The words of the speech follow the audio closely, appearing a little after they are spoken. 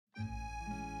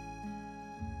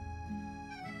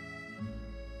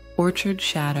Orchard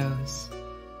shadows.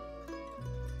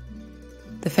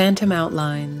 The phantom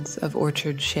outlines of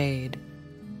orchard shade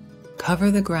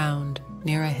cover the ground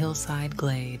near a hillside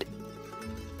glade,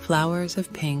 flowers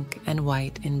of pink and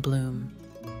white in bloom,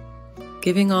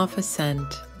 giving off a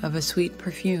scent of a sweet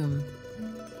perfume.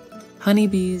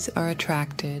 Honeybees are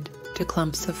attracted to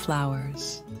clumps of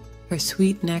flowers. For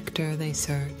sweet nectar they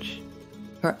search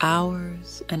for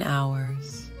hours and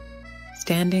hours,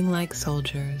 standing like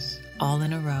soldiers all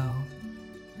in a row.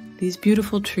 These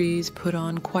beautiful trees put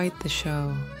on quite the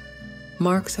show.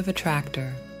 Marks of a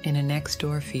tractor in a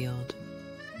next-door field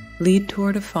lead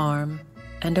toward a farm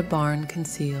and a barn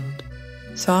concealed.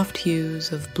 Soft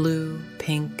hues of blue,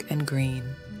 pink, and green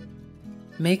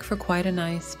make for quite a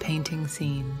nice painting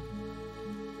scene.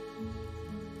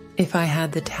 If I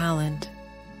had the talent,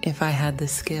 if I had the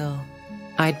skill,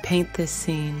 I'd paint this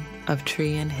scene of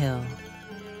tree and hill.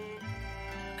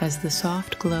 As the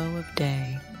soft glow of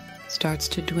day starts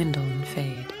to dwindle and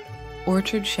fade,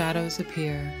 orchard shadows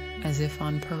appear as if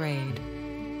on parade.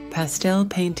 Pastel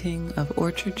painting of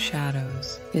orchard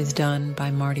shadows is done by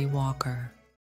Marti.